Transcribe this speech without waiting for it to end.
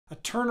A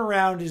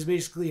turnaround is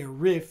basically a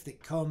riff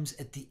that comes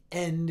at the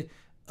end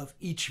of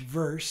each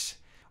verse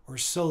or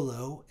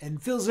solo and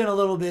fills in a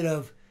little bit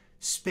of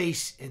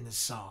space in the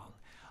song.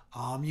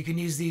 You can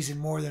use these in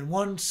more than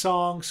one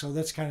song, so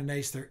that's kind of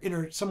nice.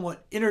 They're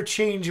somewhat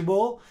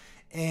interchangeable.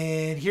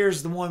 And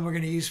here's the one we're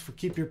going to use for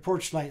Keep Your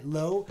Porch Light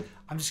Low.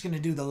 I'm just going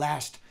to do the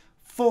last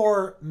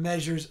 4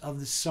 measures of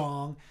the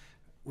song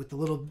with a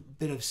little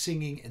bit of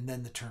singing and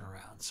then the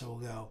turnaround. So we'll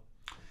go,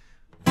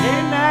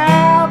 hey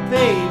now,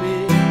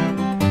 baby,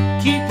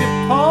 keep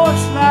your porch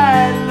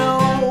light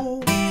low.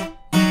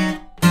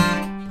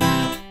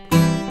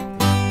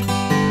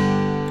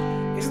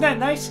 Isn't that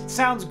nice? It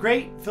sounds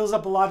great, fills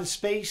up a lot of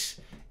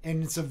space,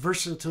 and it's a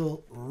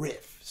versatile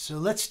riff. So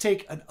let's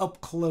take an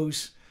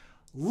up-close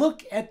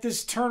look at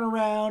this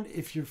turnaround.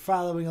 If you're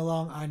following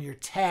along on your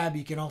tab,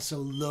 you can also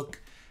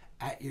look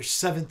at your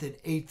 7th and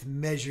 8th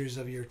measures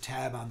of your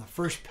tab on the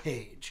first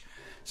page.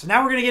 So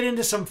now we're going to get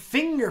into some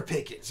finger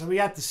picking. So we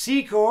got the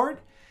C chord,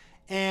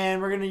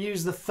 and we're going to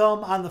use the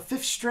thumb on the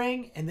 5th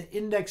string and the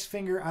index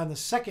finger on the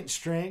 2nd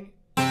string.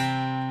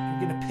 We're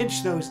going to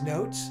pinch those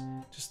notes,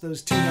 just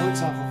those 2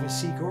 notes off of a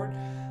C chord.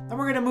 Then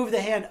we're going to move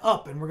the hand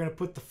up, and we're going to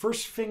put the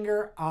 1st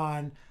finger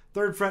on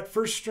 3rd fret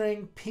 1st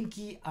string,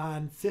 pinky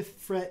on 5th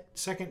fret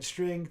 2nd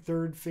string,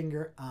 3rd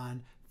finger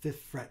on 5th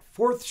fret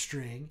 4th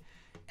string,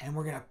 and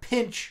we're going to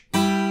pinch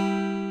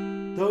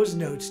those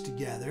notes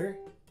together.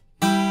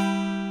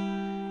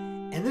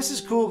 And this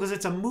is cool because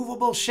it's a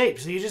movable shape,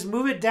 so you just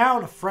move it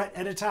down a fret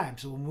at a time.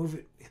 So we'll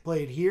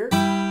play it here,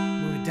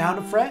 move it down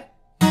a fret,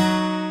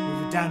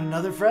 move it down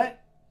another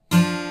fret,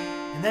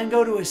 and then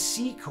go to a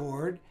C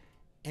chord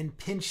and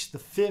pinch the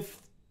 5th,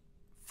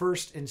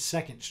 1st, and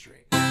 2nd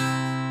string.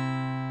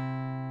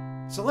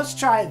 So let's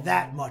try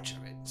that much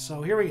of it.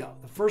 So here we go.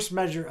 The first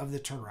measure of the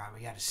turnaround.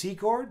 We got a C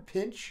chord,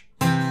 pinch,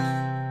 go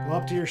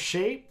up to your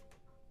shape,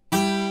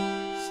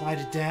 slide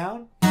it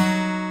down,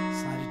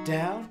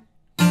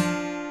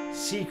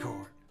 C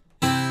chord.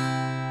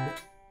 Now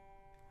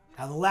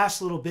the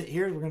last little bit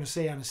here, we're going to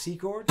say on a C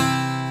chord,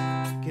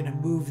 going to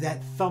move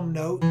that thumb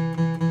note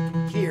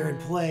here and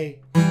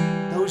play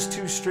those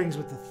 2 strings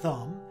with the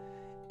thumb,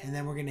 and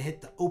then we're going to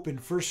hit the open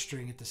 1st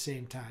string at the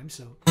same time.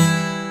 So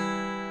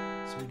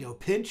we go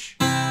pinch,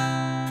 pinch.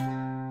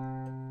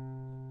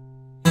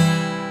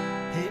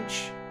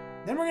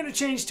 Then we're going to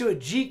change to a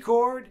G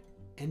chord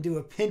and do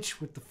a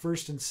pinch with the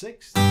 1st and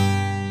 6th,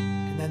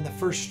 and then the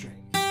 1st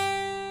string,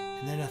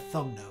 and then a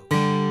thumb note.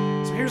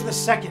 So here's the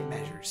 2nd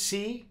measure.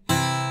 C,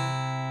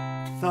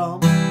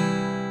 thumb,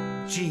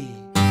 G,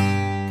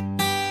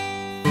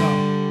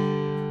 thumb.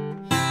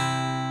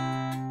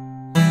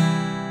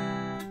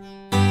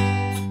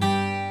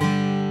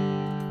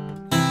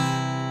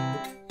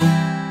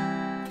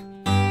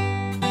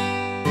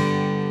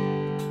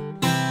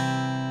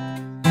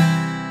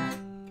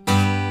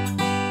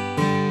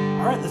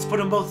 All right, let's put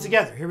them both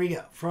together. Here we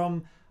go.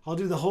 I'll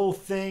do the whole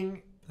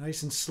thing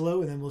nice and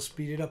slow, and then we'll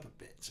speed it up a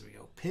bit. So we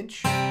go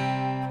pinch.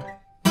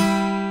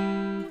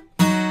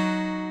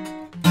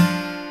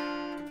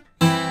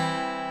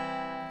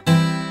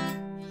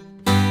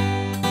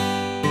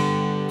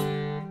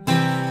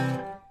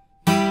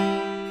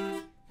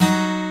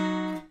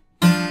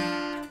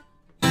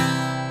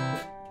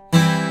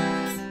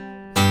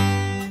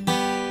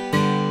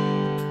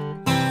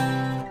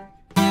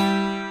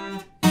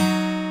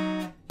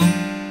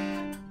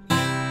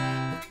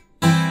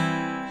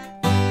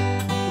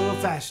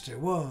 Faster.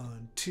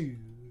 1, 2,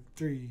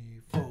 3,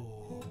 4.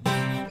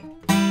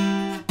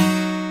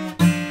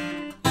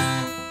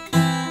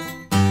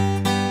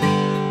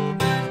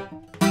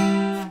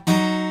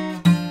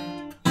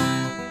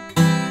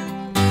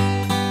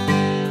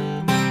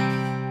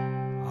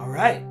 All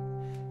right.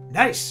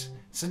 Nice.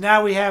 So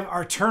now we have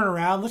our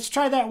turnaround. Let's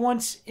try that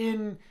once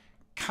in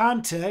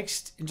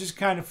context and just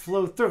kind of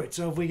flow through it.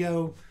 So if we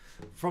go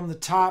from the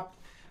top,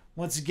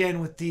 once again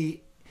with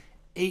the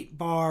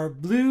 8-bar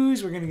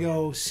blues, we're going to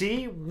go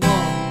C, 1,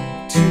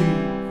 2,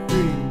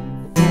 3,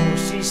 4,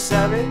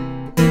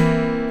 C7,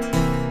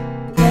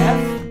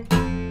 F,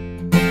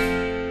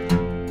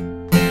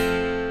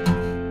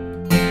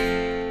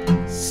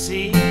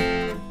 C,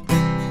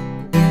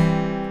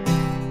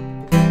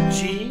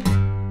 G,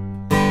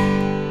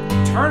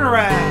 turn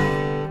around,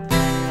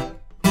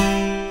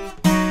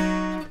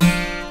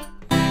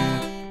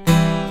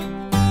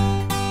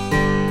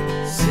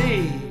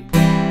 C,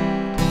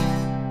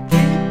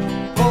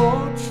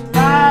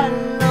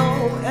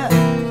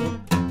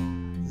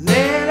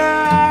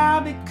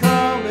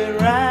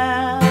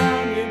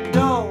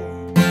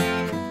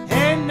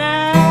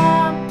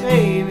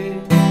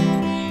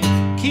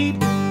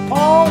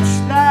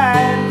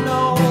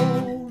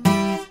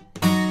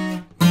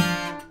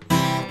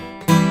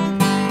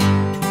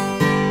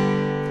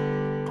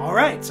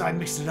 so I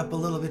mixed it up a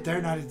little bit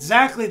there. Not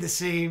exactly the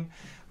same,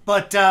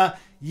 but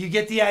you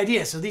get the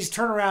idea. So these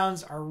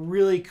turnarounds are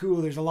really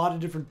cool. There's a lot of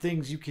different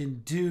things you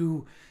can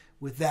do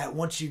with that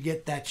once you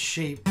get that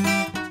shape.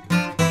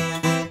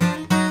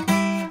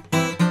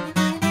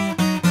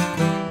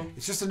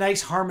 It's just a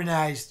nice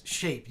harmonized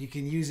shape. You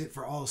can use it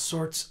for all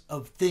sorts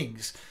of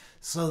things.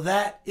 So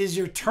that is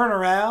your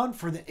turnaround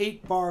for the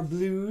 8-bar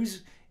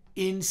blues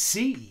in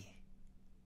C.